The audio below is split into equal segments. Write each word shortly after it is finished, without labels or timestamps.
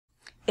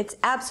It's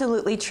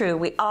absolutely true.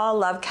 We all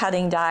love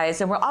cutting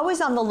dies, and we're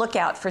always on the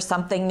lookout for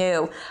something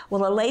new.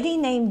 Well, a lady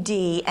named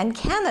Dee in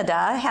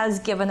Canada has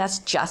given us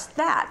just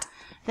that.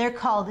 They're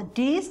called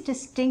Dee's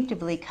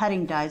Distinctively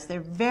Cutting Dies. They're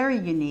very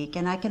unique,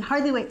 and I can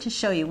hardly wait to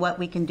show you what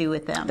we can do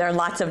with them. There are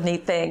lots of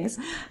neat things.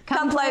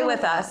 Come play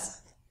with us.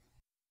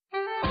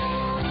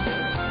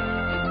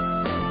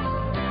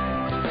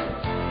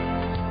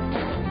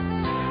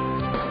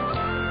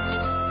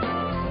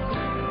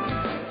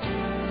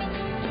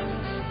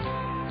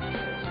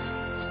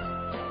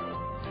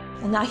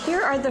 Now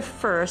here are the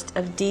first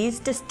of Dee's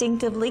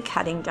distinctively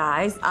cutting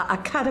dies. A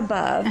cut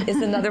above is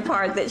another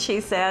part that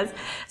she says.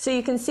 So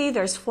you can see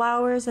there's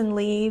flowers and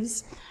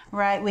leaves.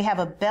 Right, we have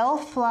a bell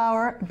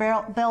floral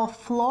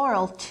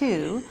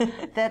 2.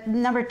 That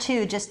number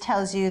 2 just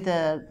tells you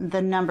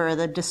the number,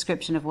 the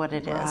description of what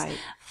it is. Right.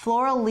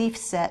 Floral leaf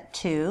set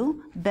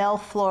 2, bell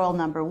floral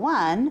number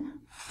 1,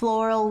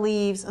 floral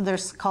leaves, they're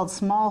called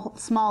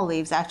small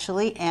leaves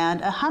actually,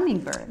 and a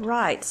hummingbird.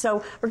 Right,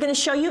 so we're going to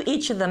show you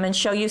each of them and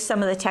show you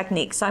some of the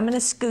techniques. So I'm going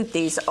to scoot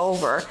these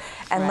over,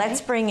 and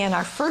let's bring in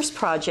our first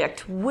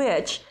project,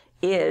 which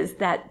is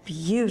that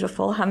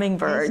beautiful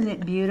hummingbird. Isn't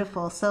it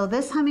beautiful? So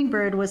this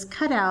hummingbird was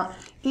cut out,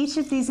 each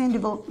of these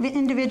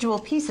individual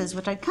pieces,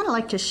 which I'd kind of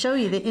like to show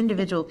you the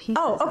individual pieces.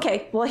 Oh,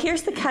 okay. Well,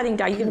 here's the cutting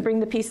die. You going to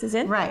bring the pieces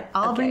in? Right.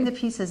 I'll bring the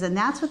pieces, and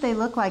that's what they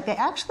look like. They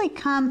actually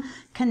come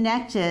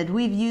connected.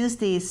 We've used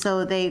these,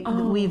 so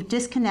we've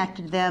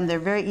disconnected them. They're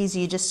very easy.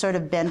 You just sort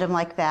of bend them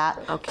like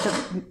that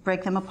to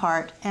break them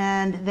apart.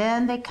 And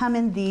then they come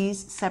in these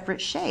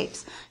separate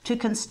shapes. To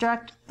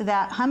construct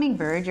that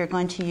hummingbird, you're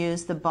going to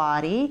use the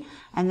body,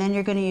 and then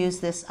you're going to use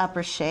this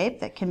upper shape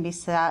that can be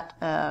set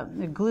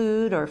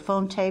glued or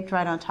foam taped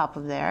right on top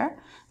of there.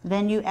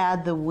 Then you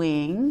add the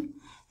wing,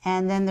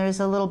 and then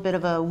there's a little bit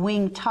of a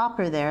wing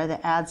topper there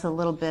that adds a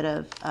little bit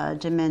of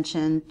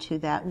dimension to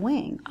that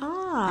wing.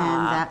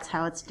 And that's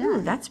how it's done.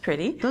 Ooh, that's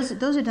pretty.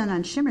 Those are done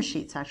on shimmer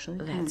sheets,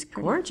 actually. That's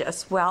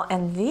gorgeous. Well,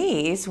 and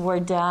these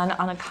were done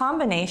on a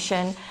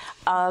combination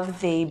of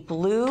the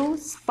blue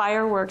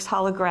fireworks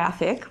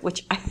holographic,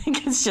 which I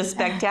think is just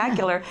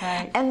spectacular,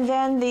 and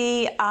then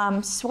the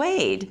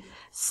suede.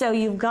 So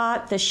you've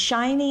got the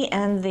shiny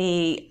and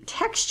the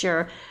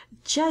texture,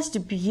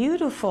 just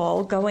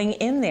beautiful going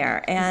in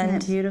there. And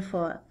isn't it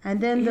beautiful?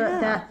 And then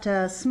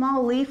that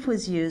small leaf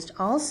was used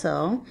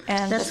also.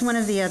 And that's one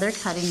of the other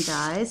cutting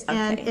dies. Okay,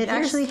 and it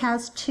actually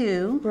has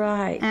 2.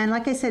 Right. And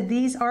like I said,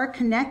 these are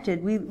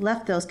connected. We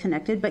left those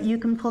connected, but you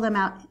can pull them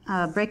out,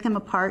 break them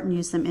apart, and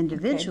use them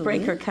individually.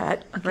 Break or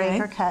cut. Break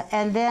or cut.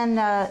 And then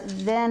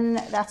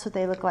that's what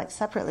they look like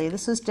separately.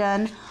 This was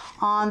done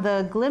on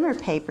the glimmer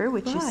paper,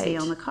 which you see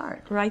on the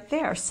card. Right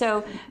there.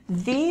 So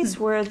these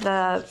were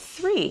the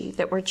 3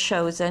 that were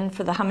chosen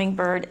for the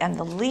hummingbird and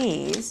the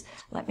leaves.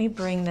 Let me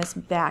bring this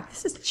back.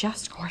 This is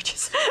just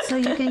gorgeous. So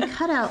you can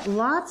cut out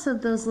lots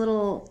of those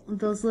little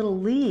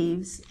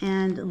leaves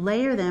and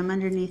layer them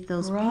underneath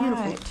those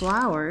beautiful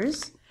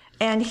flowers.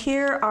 And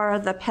here are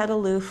the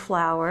petaloo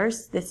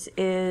flowers. This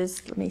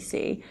is, let me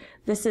see,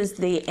 this is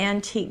the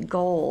antique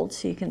gold,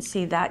 so you can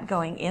see that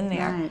going in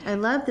there. Right. I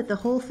love that the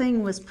whole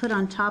thing was put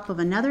on top of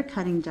another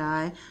cutting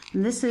die.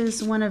 And this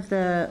is one of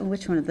the,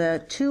 which one?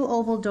 The 2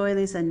 oval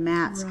doilies and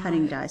mats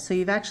cutting die. So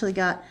you've actually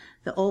got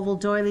the oval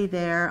doily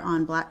there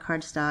on black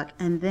cardstock,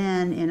 and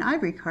then in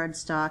ivory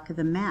cardstock,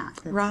 the mat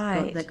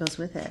that goes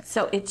with it.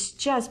 So it's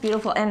just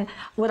beautiful. And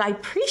what I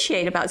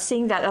appreciate about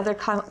seeing that other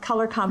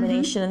color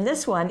combination in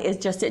this one is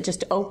just it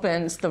just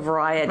opens the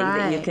variety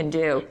that you can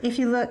do. If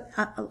you look,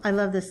 I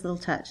love this little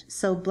touch.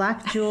 So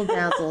black jewel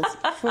dazzles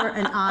for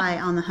an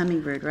eye on the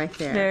hummingbird right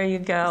there. There you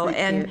go.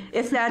 And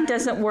if that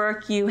doesn't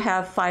work, you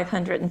have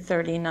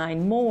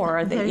 539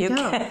 more that you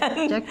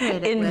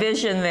can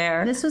envision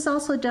there. This was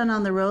also done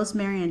on the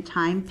rosemary and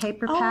thyme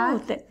paper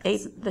pack. The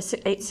 8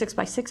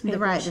 6x6 papers.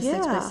 Right, the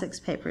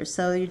 6x6 papers.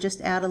 So you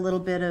just add a little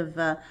bit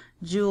of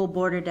jewel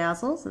border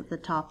dazzles at the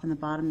top and the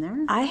bottom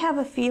there. I have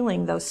a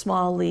feeling those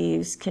small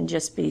leaves can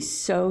just be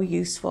so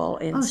useful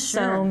in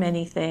so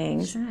many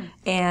things.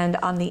 And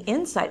on the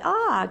inside,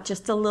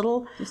 just a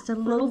little touch. Isn't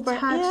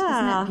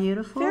that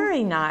beautiful?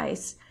 Very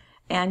nice.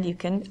 And you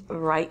can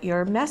write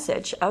your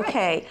message.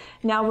 Okay,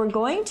 now we're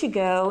going to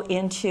go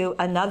into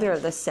another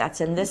of the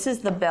sets, and this is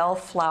the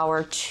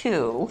Bellflower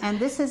 2. And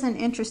this is an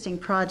interesting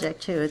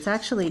project, too. It's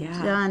actually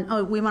done...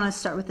 Oh, we want to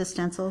start with the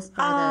stencils, or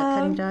the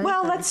cutting dies?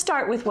 Well, let's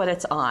start with what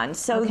it's on.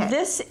 So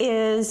this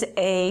is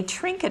a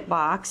trinket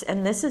box,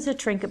 and this is a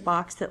trinket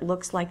box that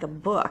looks like a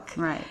book.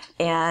 Right.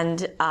 And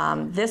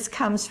this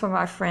comes from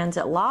our friends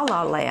at La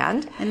La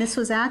Land. And this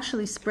was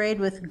actually sprayed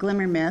with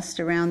glimmer mist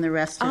around the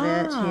rest of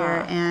it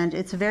here, and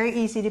it's very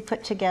very easy to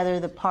put together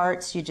the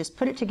parts. You just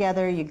put it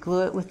together, you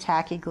glue it with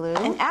tacky glue.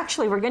 And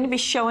actually, we're going to be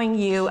showing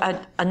you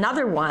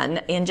another one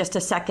in just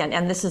a second,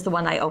 and this is the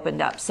one I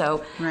opened up.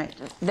 So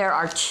there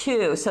are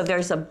two. So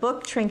there's a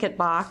book trinket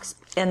box,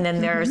 and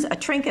then there's a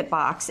trinket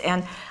box.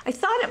 And I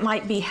thought it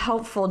might be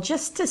helpful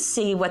just to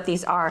see what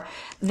these are.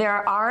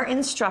 There are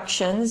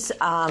instructions,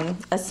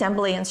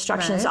 assembly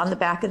instructions on the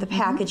back of the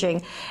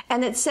packaging,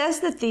 and it says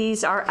that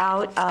these are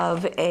out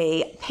of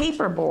a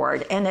paper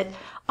board, and it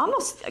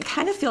almost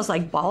kind of feels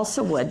like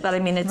balsa wood, but I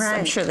mean,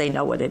 I'm sure they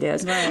know what it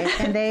is. Right,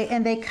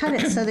 and they cut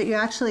it so that you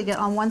actually get,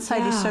 on one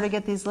side you sort of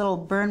get these little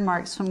burn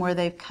marks from where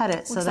they've cut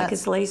it. Looks like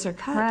it's laser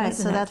cut, right,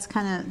 so that's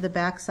kind of the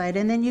back side.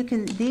 And then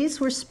these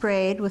were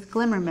sprayed with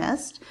glimmer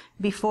mist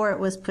before it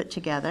was put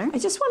together. I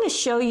just want to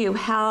show you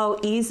how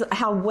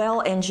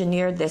well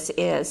engineered this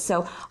is.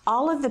 So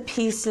all of the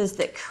pieces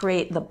that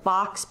create the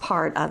box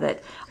part of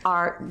it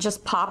are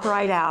just pop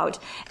right out,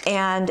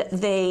 and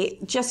they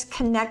just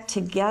connect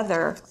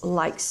together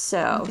like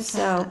so.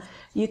 So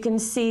you can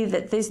see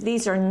that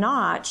these are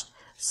notched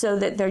so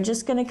that they're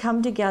just going to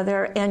come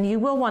together, and you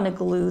will want to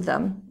glue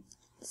them.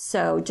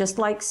 So just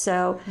like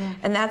so,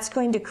 and that's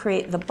going to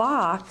create the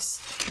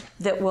box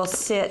that will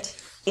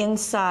sit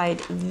inside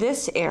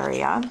this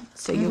area.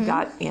 So you've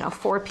got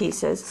 4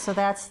 pieces. So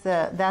that's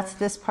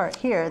this part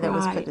here that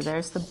was put.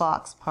 There's the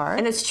box part,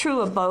 and it's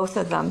true of both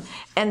of them.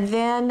 And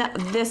then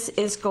this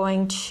is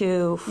going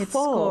to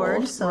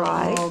fold. Scored,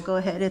 so we'll go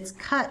ahead. It's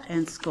cut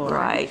and scored.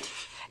 Right.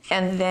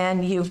 And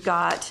then you've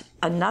got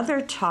another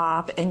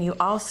top, and you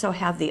also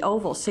have the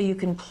oval, so you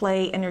can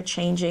play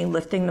interchanging,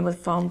 lifting them with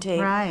foam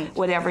tape,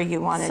 whatever you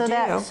want to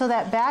do. So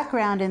that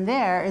background in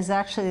there is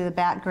actually the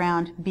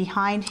background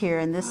behind here,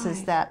 and this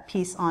is that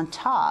piece on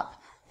top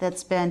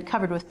that's been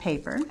covered with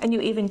paper. And you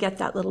even get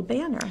that little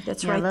banner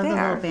that's right there. I love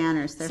the little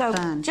banners. They're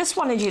fun. Just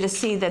wanted you to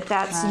see that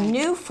that's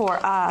new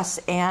for us,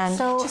 and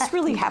just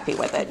really happy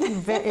with it.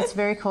 It's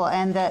very cool.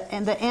 And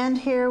the end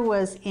here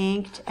was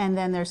inked, and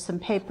then there's some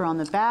paper on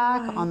the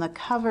back. On the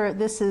cover,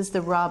 this is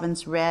the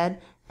Robin's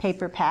Red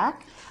paper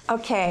pack.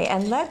 Okay,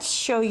 and let's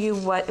show you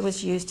what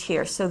was used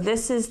here. So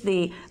this is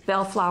the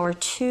Bellflower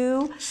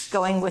 2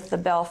 going with the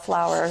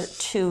Bellflower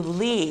 2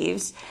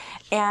 leaves.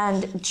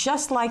 And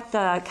just like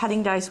the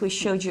cutting dies we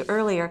showed you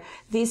earlier,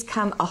 these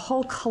come a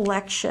whole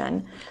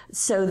collection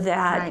so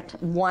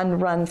that one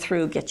run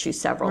through gets you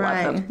several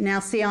of them. Now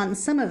see, on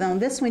some of them,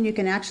 this one you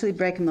can actually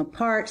break them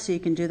apart so you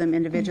can do them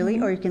individually,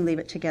 or you can leave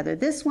it together.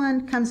 This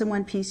one comes in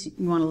one piece,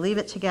 you want to leave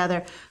it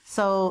together.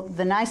 So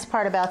the nice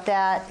part about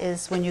that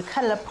is when you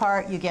cut it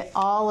apart, you get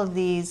all of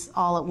these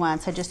all at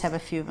once. I just have a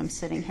few of them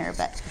sitting here,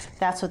 but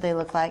that's what they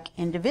look like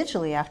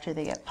individually after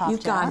they get popped out.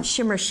 You've gone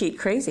shimmer sheet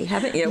crazy,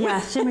 haven't you? Yeah,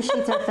 shimmer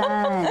sheets are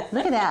fun.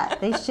 Look at that,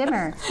 they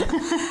shimmer.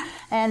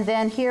 And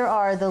then here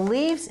are the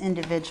leaves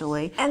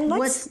individually. And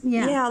let's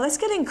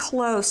get in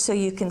close so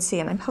you can see,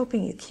 and I'm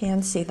hoping you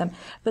can see them,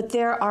 but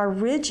there are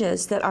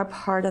ridges that are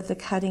part of the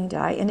cutting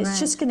die, and it's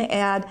just going to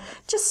add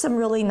just some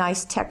really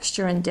nice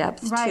texture and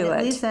depth to it.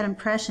 It leaves that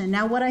impression.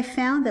 Now what I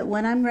found that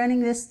when I'm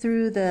running this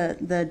through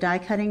the die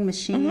cutting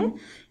machine,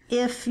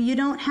 if you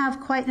don't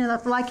have quite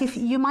enough, like if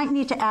you might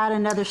need to add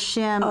another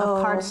shim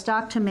of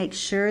cardstock to make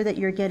sure that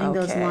you're getting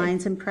those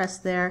lines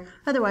impressed there.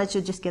 Otherwise,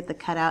 you'll just get the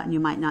cutout and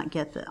you might not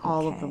get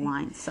all of the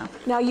lines. So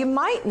now you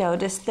might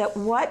notice that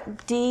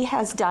what Dee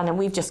has done, and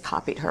we've just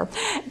copied her,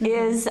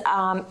 is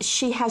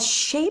she has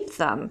shaped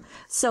them.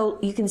 So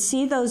you can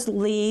see those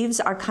leaves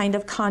are kind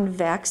of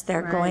convex.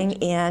 They're going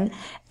in.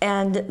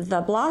 And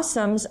the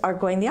blossoms are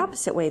going the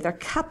opposite way. They're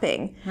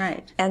cupping.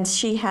 Right. And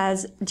she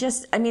has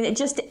just, I mean, it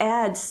just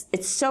adds,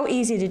 it's so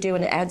easy to do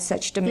and it adds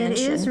such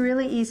dimension. It is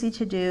really easy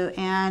to do.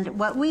 And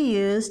what we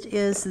used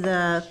is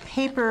the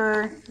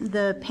paper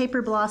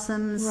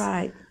blossoms.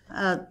 Right.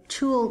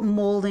 Tool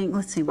molding,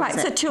 let's see.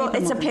 What's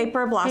it's a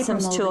paper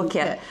blossoms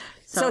toolkit.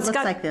 So it looks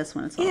like this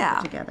one. It's all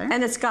put together.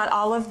 And it's got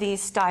all of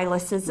these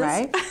styluses.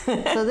 Right.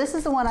 So this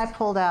is the one I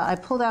pulled out. I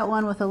pulled out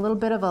one with a little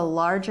bit of a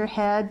larger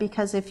head,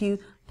 because if you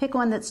pick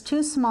one that's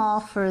too small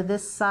for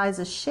this size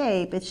of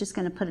shape, it's just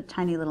going to put a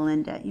tiny little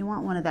indent. You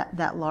want one of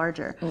that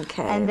larger.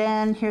 Okay. And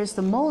then here's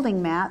the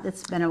molding mat.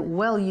 That's been a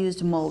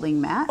well-used molding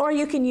mat. Or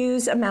you can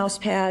use a mouse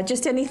pad,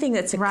 just anything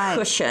that's a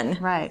cushion.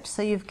 Right.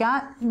 So you've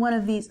got one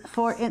of these.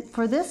 For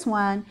this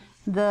one,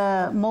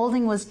 the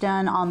molding was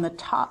done on the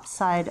top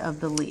side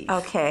of the leaf.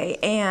 Okay,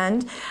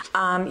 and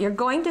you're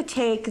going to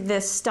take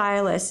this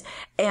stylus,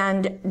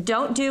 and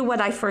don't do what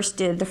I first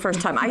did the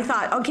first time. I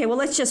thought, okay, well,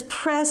 let's just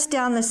press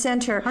down the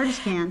center. Hard as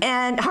you can.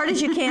 And hard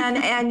as you can,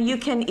 and you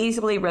can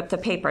easily rip the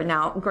paper.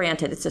 Now,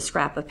 granted, it's a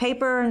scrap of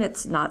paper, and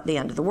it's not the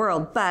end of the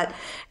world, but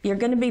you're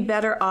going to be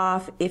better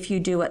off if you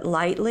do it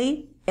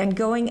lightly and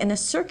going in a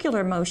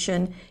circular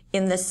motion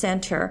in the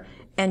center.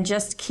 And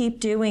just keep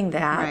doing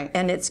that,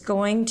 and it's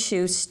going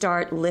to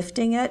start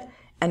lifting it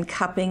and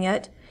cupping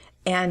it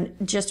and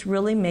just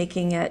really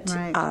making it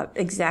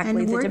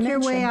exactly the dimension. And work your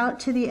way out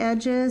to the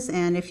edges,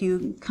 and if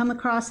you come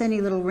across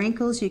any little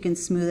wrinkles, you can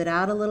smooth it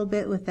out a little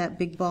bit with that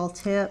big ball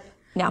tip.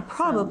 Now,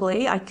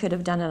 probably I could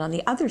have done it on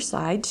the other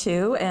side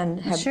too, and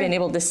have been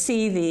able to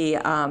see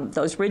the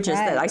those ridges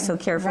that I so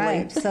carefully.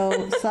 Right.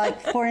 So,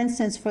 like for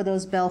instance, for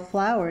those bell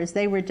flowers,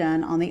 they were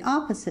done on the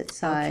opposite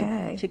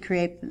side to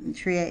create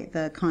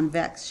the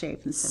convex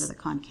shape instead of the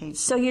concave.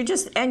 So you're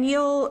just, and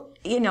you'll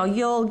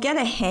get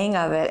a hang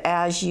of it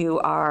as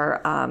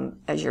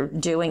you're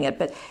doing it,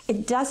 but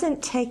it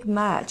doesn't take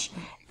much.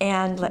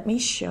 And let me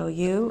show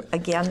you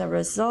again the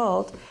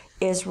result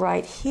is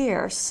right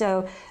here.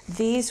 So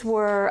these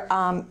were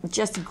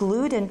just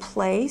glued in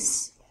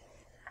place.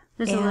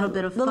 There's a little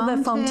bit of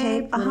foam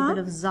tape, a little bit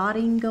of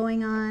zotting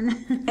going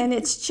on. And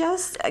it's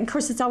just, of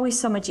course, it's always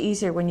so much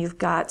easier when you've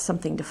got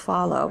something to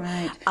follow.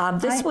 Right.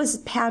 This was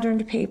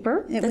patterned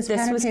paper. This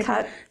was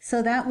cut.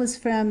 So that was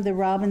from the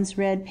Robin's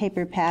Red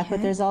paper pack,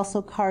 but there's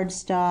also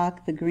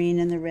cardstock. The green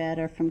and the red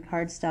are from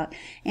cardstock.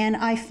 And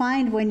I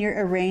find when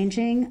you're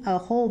arranging a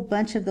whole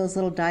bunch of those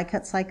little die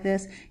cuts like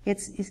this,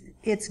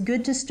 it's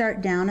good to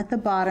start down at the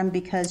bottom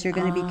because you're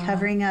going to be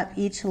covering up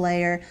each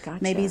layer,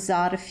 maybe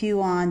zot a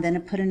few on, then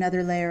put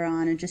another layer on,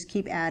 and just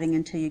keep adding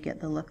until you get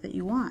the look that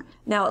you want.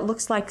 Now it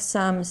looks like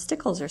some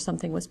stickles or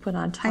something was put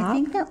on top. I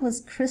think that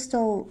was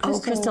crystal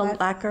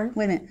lacquer.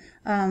 Wait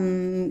a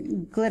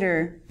minute,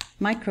 glitter.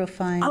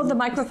 Microfine. Oh, the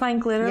microfine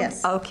glitter?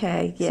 Yes.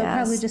 Okay, yes. So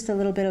probably just a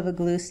little bit of a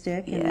glue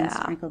stick and then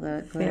sprinkle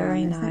the glitter on.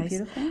 Very Isn't nice. that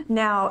beautiful?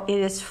 Now, it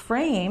is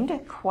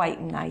framed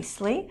quite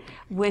nicely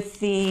with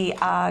the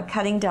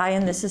cutting die,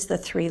 and this is the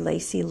 3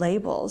 lacy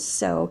labels.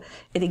 So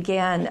it,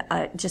 again,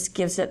 just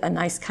gives it a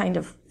nice kind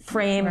of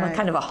frame,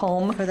 kind of a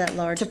home for that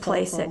large to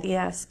place focal. it.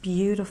 Yes,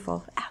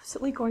 beautiful,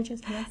 absolutely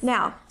gorgeous. Yes.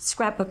 Now,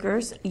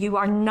 scrapbookers, you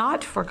are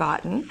not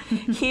forgotten.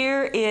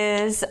 Here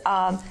is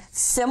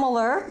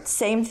similar,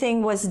 same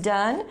thing was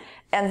done,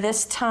 and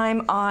this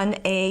time on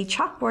a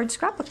chalkboard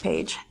scrapbook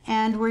page.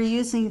 And we're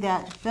using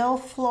that Bell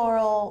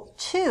Floral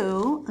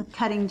 2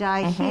 cutting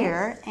die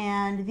here,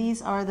 and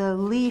these are the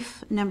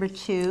leaf number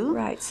 2.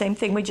 Right, same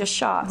thing we just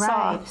saw.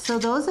 Right, so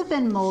those have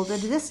been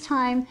molded. This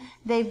time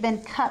they've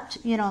been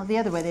cupped, the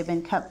other way they've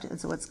been cupped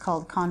is what's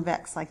called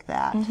convex like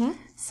that.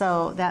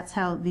 So that's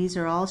how these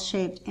are all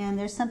shaped, and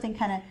there's something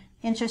kind of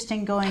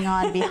interesting going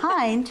on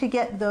behind to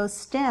get those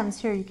stems.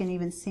 Here you can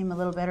even see them a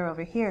little better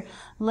over here.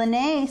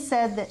 Lene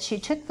said that she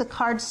took the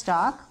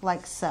cardstock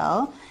like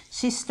so.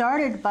 She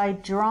started by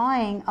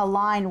drawing a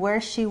line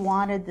where she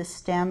wanted the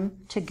stem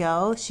to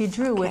go. She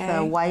drew with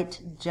a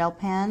white gel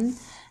pen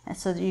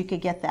so that you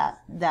could get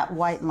that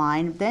white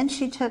line. Then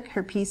she took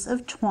her piece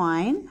of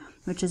twine,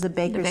 which is a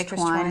baker's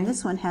twine, and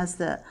this one has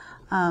the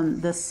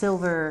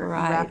silver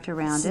wrapped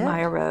around it.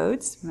 Maya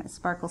Rhodes.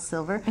 Sparkle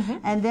silver.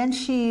 And then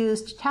she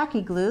used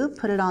tacky glue,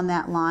 put it on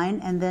that line,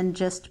 and then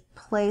just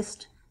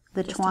placed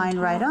the twine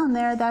right on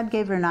there. That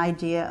gave her an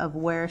idea of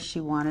where she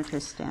wanted her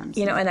stems.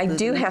 And I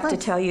do have to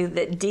tell you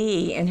that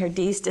Dee, in her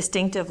Dee's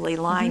Distinctively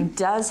line,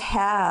 does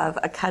have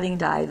a cutting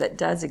die that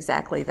does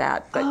exactly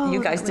that, but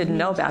you guys didn't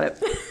know about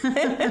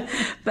it.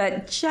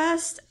 But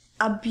just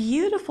a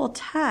beautiful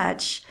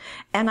touch.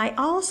 And I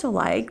also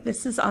like,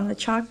 this is on the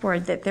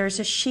chalkboard, that there's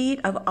a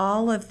sheet of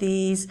all of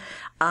these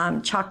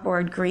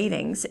chalkboard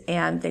greetings,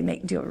 and they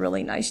do a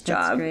really nice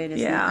job. That's great,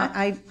 isn't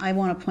it? I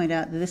want to point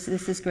out that this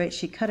is great.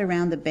 She cut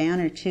around the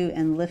banner too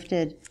and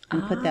lifted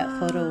and put that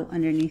photo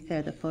underneath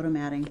there, the photo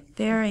matting.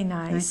 Very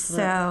nice.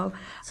 So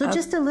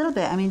just a little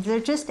bit. I mean, they're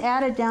just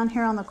added down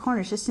here on the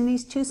corners, just in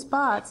these 2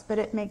 spots, but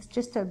it makes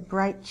just a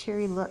bright,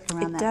 cheery look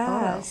around that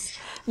does.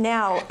 Photo.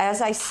 Now,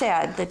 as I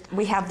said,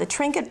 we have the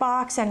trinket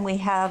box and we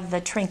have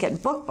the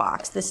trinket book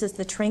box. This is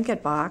the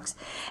trinket box.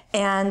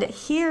 And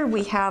here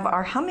we have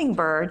our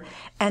hummingbird,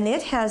 and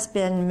it has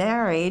been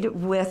married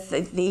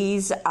with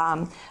these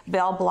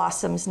Bell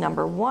Blossoms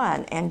number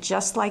 1. And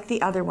just like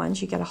the other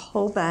ones, you get a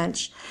whole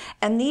bunch.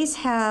 And these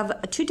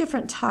have 2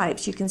 different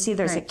types. You can see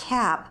there's a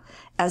cap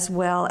as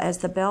well as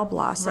the bell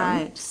blossom.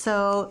 Right.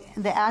 So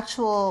the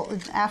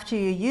after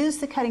you use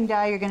the cutting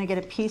die, you're going to get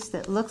a piece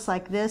that looks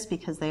like this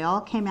because they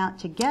all came out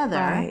together.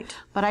 Right.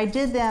 But I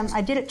did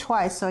it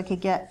twice so I could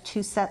get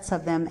 2 sets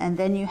of them. And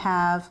then you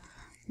have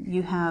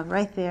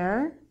right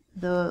there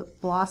the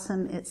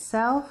blossom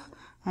itself,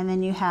 and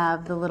then you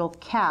have the little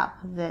cap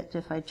that,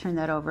 if I turn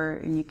that over,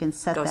 and you can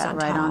set that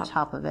right on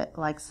top of it,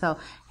 like so.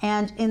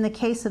 And in the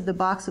case of the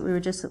box that we were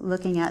just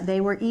looking at,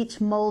 they were each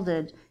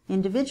molded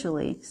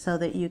individually so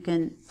that you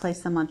can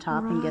place them on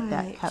top and get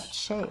that cupped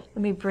shape.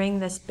 Let me bring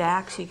this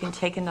back so you can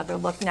take another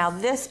look. Now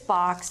this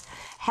box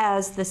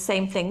has the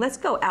same thing. Let's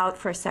go out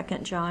for a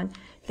second, John.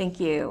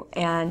 Thank you.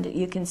 And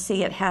you can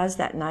see it has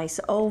that nice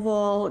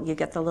oval. You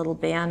get the little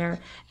banner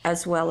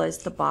as well as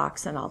the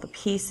box and all the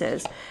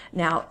pieces.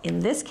 Now,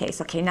 in this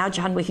case, okay, now,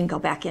 John, we can go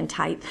back in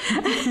tight.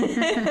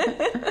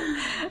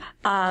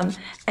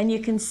 And you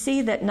can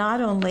see that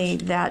not only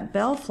that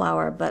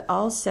bellflower, but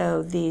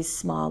also these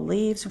small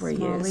leaves were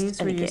used.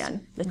 And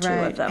again, the 2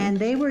 of them. And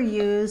they were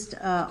used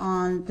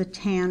on the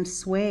tanned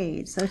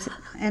suede. So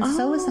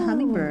so is the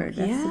hummingbird.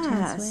 That's the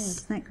tanned suede.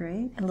 Isn't that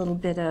great? A little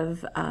bit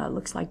of,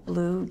 looks like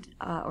blue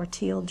or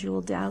teal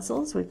jewel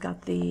dazzles. We've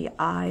got the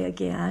eye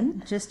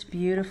again. Just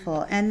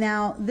beautiful. And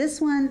now this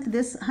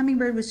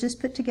hummingbird was just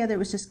put together. It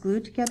was just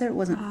glued together. It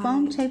wasn't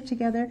foam taped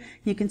together.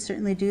 You can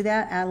certainly do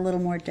that, add a little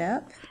more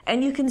depth.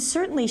 And you can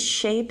certainly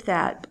shape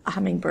that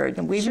hummingbird.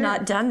 And we've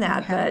not done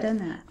that, but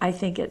I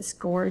think it's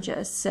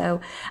gorgeous.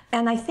 So,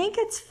 and I think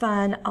it's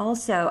fun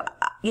also,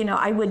 you know,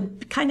 I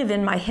would kind of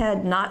in my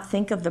head not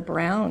think of the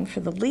brown for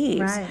the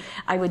leaves. Right.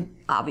 I would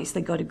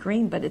obviously go to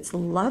green, but it's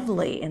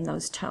lovely in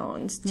those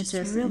tones. It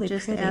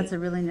just adds a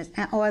really nice.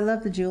 Oh, I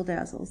love the jewel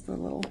dazzles, the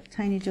little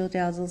tiny jewel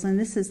dazzles. And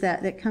this is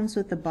that comes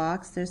with the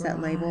box. There's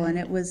that label, and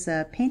it was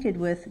painted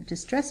with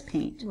distress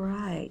paint.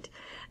 Right.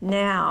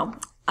 Now,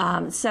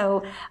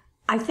 so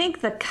I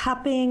think the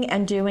cupping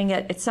and doing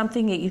it's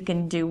something that you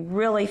can do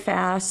really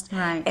fast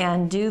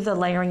and do the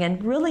layering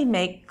and really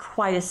make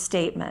quite a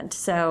statement.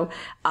 So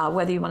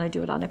whether you want to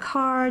do it on a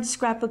card,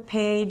 scrapbook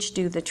page,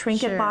 do the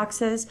trinket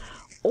boxes,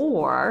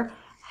 or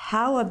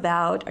how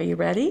about, are you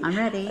ready? I'm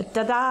ready.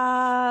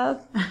 Ta-da!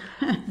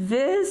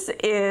 This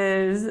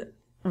is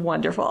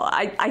wonderful.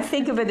 I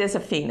think of it as a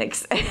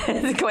phoenix.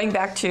 Going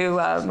back to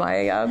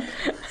my...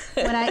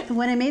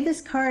 When I made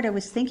this card, I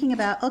was thinking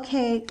about,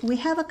 okay, we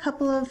have a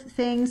couple of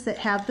things that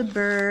have the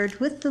bird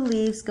with the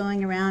leaves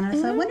going around. And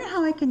so I wonder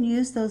how I can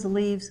use those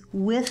leaves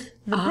with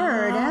the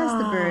bird as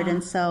the bird.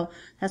 And so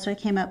that's where I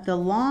came up. The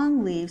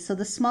long leaves, so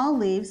the small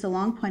leaves, the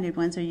long pointed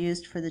ones, are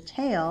used for the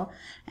tail.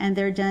 And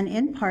they're done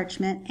in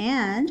parchment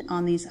and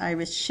on these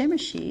iris shimmer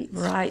sheets.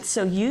 Right.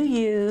 So you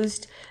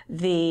used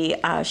the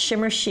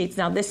shimmer sheets.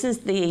 Now this is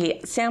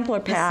the sampler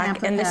pack,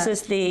 this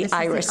is the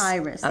iris.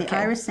 The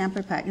iris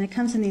sampler pack. And it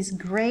comes in these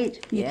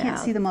great, you can't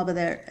see them all, but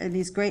they're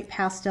these great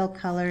pastel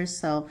colors.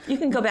 So you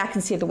can go back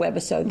and see the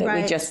webisode that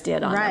we just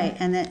did on them.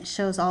 And that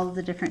shows all of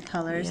the different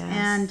colors.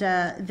 And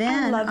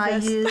then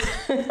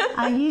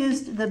I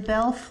used the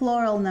Bell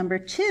Floral number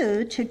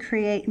 2 to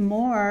create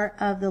more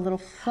of the little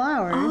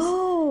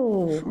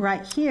flowers.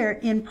 Right here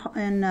in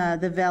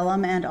the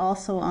vellum and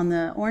also on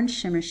the orange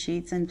shimmer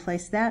sheets, and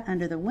place that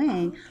under the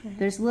wing.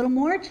 There's a little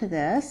more to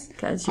this.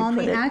 On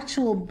the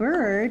actual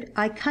bird,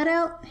 I cut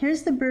out,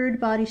 here's the bird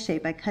body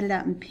shape. I cut it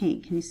out in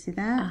pink. Can you see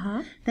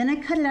that? Then I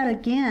cut it out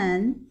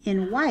again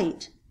in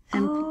white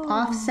and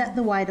offset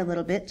the white a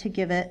little bit to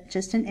give it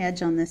just an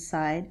edge on this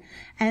side.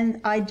 And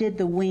I did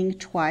the wing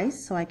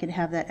twice so I could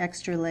have that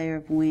extra layer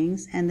of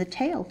wings, and the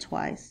tail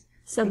twice.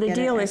 So the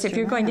deal is, if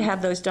you're going to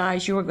have those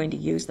dies, you are going to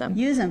use them.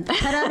 Use them.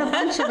 Cut out a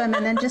bunch of them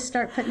and then just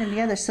start putting them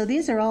together. So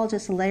these are all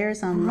just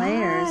layers on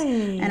layers.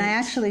 And I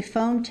actually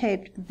foam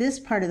taped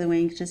this part of the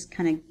wing, just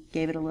kind of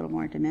gave it a little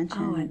more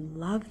dimension. Oh, I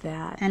love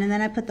that. And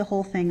then I put the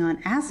whole thing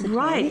on acetate.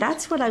 Right,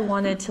 that's what I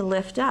wanted to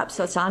lift up.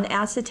 So it's on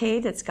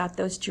acetate, it's got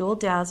those jewel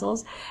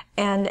dazzles,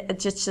 and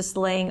it's just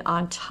laying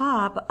on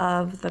top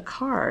of the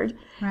card.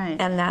 Right.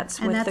 And that's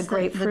with the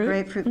grapefruit. The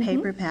grapefruit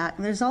paper pack.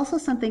 There's also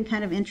something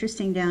kind of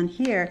interesting down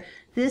here.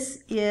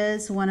 This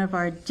is one of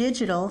our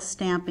digital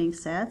stamping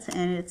sets,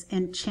 and it's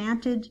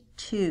Enchanted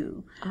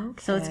 2.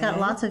 So it's got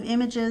lots of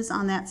images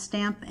on that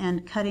stamp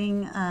and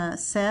cutting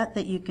set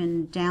that you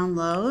can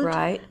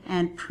download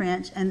and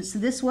print. And so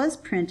this was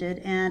printed,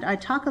 and I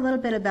talk a little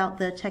bit about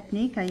the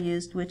technique I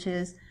used, which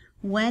is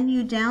when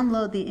you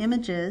download the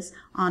images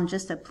on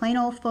just a plain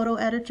old photo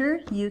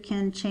editor, you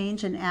can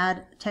change and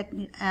add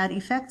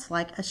effects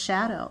like a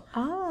shadow.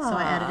 So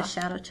I added a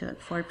shadow to it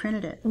before I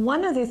printed it.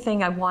 One other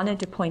thing I wanted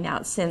to point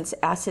out, since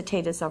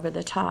acetate is over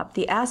the top,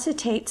 the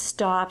acetate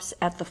stops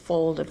at the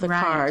fold of the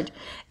card.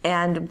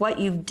 And what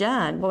you've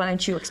done, why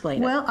don't you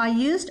explain it? Well, I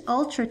used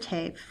Ultra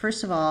Tape,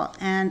 first of all,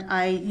 and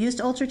I used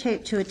Ultra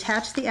Tape to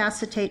attach the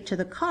acetate to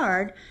the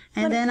card,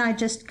 and then I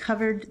just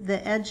covered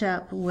the edge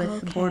up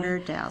with border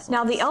dazzles.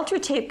 Now, the Ultra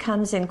Tape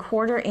comes in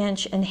 1/4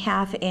 inch and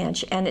 1/2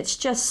 inch, and it's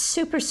just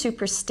super,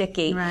 super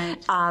sticky.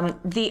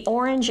 The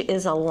orange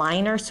is a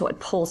liner, so it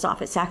pulls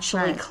off. It's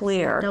actually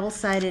clear.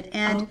 Double-sided,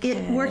 and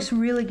it works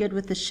really good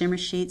with the shimmer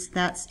sheets.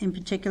 That's in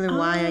particular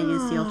why I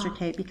use the Ultra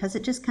Tape, because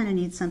it just kind of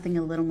needs something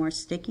a little more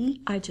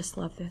sticky. I just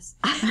love this.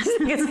 I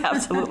think it's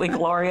absolutely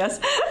glorious.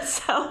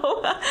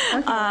 So,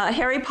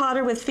 Harry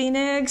Potter with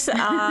Phoenix,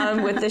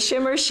 with the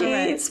shimmer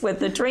sheets, with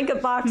the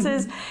trinket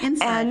boxes,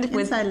 and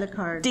with the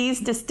card. These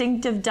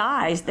distinctive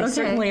dies. They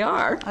certainly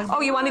are.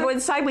 Oh, you want to go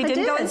inside? We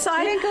didn't go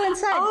inside? We didn't go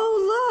inside.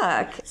 Oh,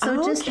 look.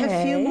 So just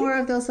a few more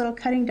of those little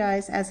cutting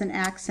dies as an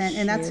accent,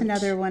 and that's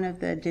another one of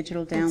the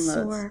digital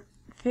downloads.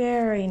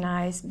 Very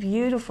nice.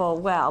 Beautiful.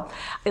 Well,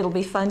 it'll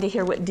be fun to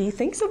hear what Dee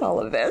thinks of all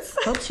of this.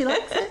 Hope she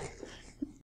likes it.